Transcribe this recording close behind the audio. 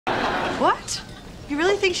What? You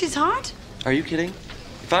really think she's hot? Are you kidding?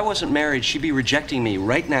 If I wasn't married, she'd be rejecting me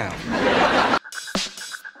right now.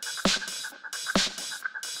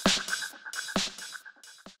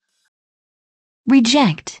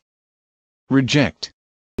 Reject. Reject.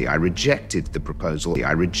 I rejected the proposal.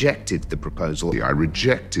 I rejected the proposal. I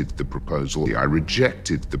rejected the proposal. I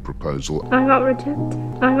rejected the proposal. I got rejected.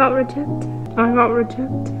 I got rejected. I got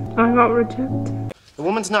rejected. I got rejected. The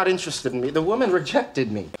woman's not interested in me. The woman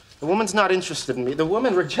rejected me. The woman's not interested in me. The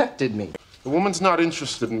woman rejected me. The woman's not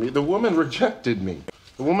interested in me. The woman rejected me.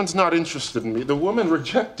 The woman's not interested in me. The woman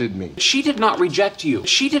rejected me. She did not reject you.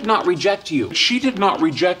 She did not reject you. She did not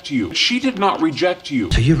reject you. She did not reject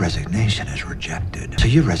you. So your resignation is rejected. So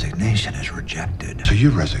your resignation is rejected. So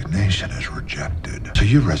your resignation is rejected. So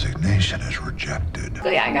your resignation is rejected.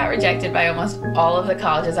 Yeah, I got rejected by almost all of the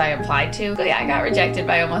colleges I applied to. Yeah, I got rejected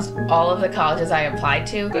by almost all of the colleges I applied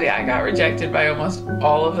to. Yeah, I got rejected by almost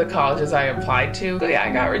all of the colleges I applied to. Yeah,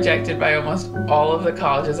 I got rejected by almost all of the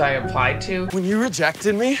colleges I applied to. When you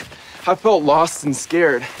rejected me, I felt lost and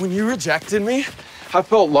scared. When you rejected me, I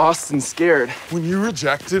felt lost and scared. When you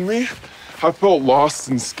rejected me, I felt lost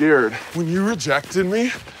and scared. When you rejected me,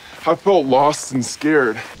 I felt lost and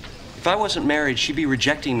scared. If I wasn't married, she'd be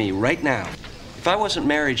rejecting me right now. If I wasn't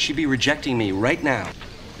married, she'd be rejecting me right now.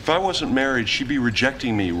 If I wasn't married, she'd be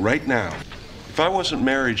rejecting me right now. If I wasn't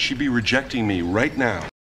married, she'd be rejecting me right now.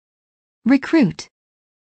 Recruit.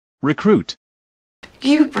 Recruit.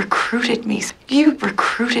 You recruited me. You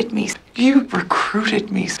recruited me. You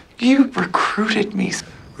recruited me. You recruited me.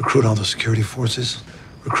 Recruit all the security forces.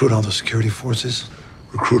 Recruit all the security forces.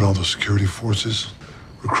 Recruit all the security forces.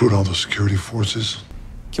 Recruit all the security forces.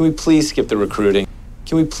 Can we please skip the recruiting?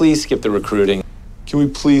 Can we please skip the recruiting? Can we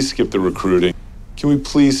please skip the recruiting? Can we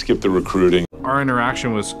please skip the recruiting? Our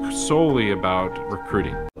interaction was solely about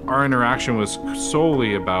recruiting. Our interaction was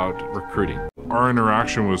solely about recruiting. Our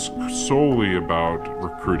interaction was solely about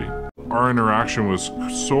recruiting. Our interaction was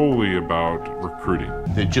solely about recruiting.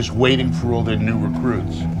 They're just waiting for all their new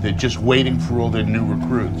recruits. They're just waiting for all their new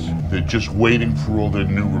recruits. They're just waiting for all their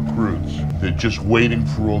new recruits. They're just waiting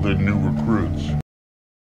for all their new recruits.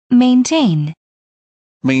 Maintain.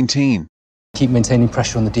 Maintain. Keep maintaining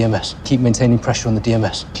pressure on the DMS. Keep maintaining pressure on the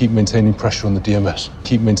DMS. Keep maintaining pressure on the DMS.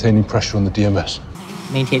 Keep maintaining pressure on the DMS.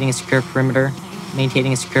 Maintaining a secure perimeter.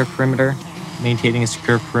 Maintaining a secure perimeter. Maintaining a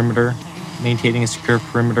secure perimeter. Maintaining a secure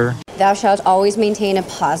perimeter. Thou shalt always maintain a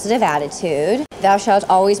positive attitude. Thou shalt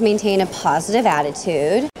always maintain a positive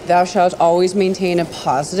attitude. Thou shalt always maintain a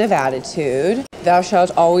positive attitude. Thou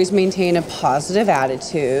shalt always maintain a positive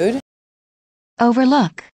attitude.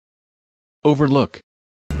 Overlook. Overlook.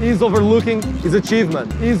 He's overlooking his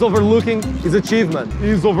achievement. He's overlooking his achievement.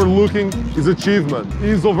 He's overlooking his achievement.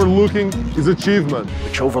 He's overlooking his achievement.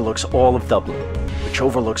 Which overlooks all of Dublin. Which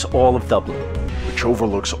overlooks all of Dublin. Which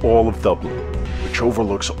overlooks all of Dublin. Which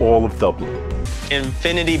overlooks all of Dublin.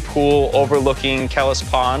 Infinity pool overlooking Kellis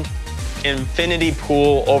Pond. Infinity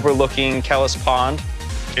pool overlooking Kellis Pond.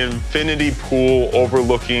 Infinity pool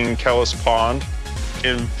overlooking Kellis Pond.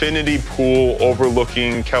 Infinity pool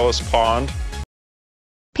overlooking Kellis Pond.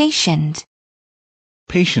 Patient.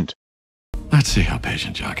 Patient. Let's see how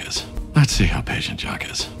patient Jock is. Let's see how patient Jock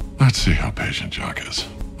is. Let's see how patient Jock is.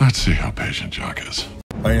 Let's see how patient Jock is.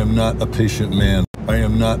 I am not a patient man. I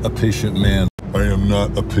am not a patient man. I am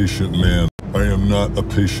not a patient man. I am not a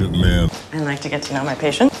patient man. I like to get to know my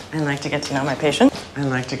patient. I like to get to know my patient. I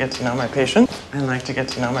like to get to know my patient. I like to get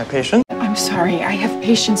to know my patient. I'm sorry, I have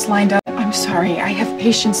patients lined up. I'm sorry, I have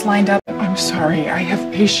patients lined up. I'm sorry, I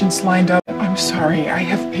have patients lined up. I'm sorry, I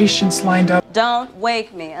have patients lined up. Don't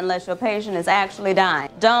wake me unless your patient is actually dying.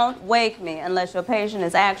 Don't wake me unless your patient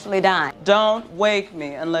is actually dying. Don't wake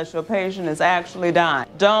me unless your patient is actually dying.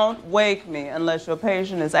 Don't wake me unless your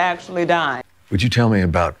patient is actually dying. Would you tell me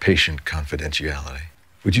about patient confidentiality?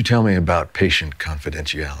 Would you tell me about patient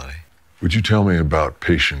confidentiality? Would you tell me about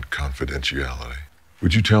patient confidentiality?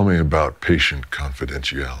 Would you tell me about patient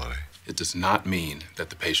confidentiality? It does not mean that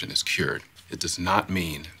the patient is cured. It does not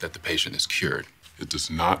mean that the patient is cured. It does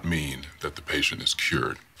not mean that the patient is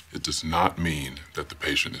cured. It does not mean that the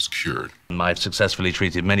patient is cured. I've successfully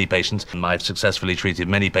treated many patients. I've successfully treated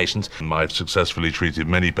many patients. I've successfully treated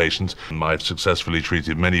many patients. I've successfully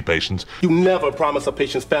treated many patients. You never promise a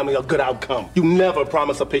patient's family a good outcome. You never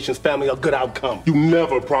promise a patient's family a good outcome. You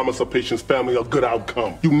never promise a patient's family a good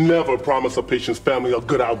outcome. You never promise a patient's family a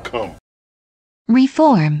good outcome.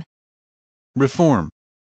 Reform. Reform.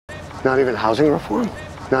 Not even housing reform.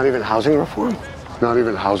 Not even housing reform. Not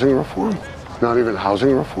even housing reform. Not even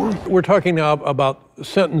housing reform. We're talking now about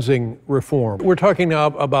sentencing reform. We're talking now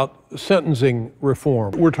about sentencing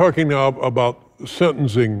reform. We're talking now about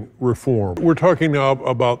sentencing reform. We're talking now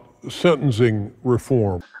about sentencing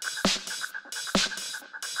reform.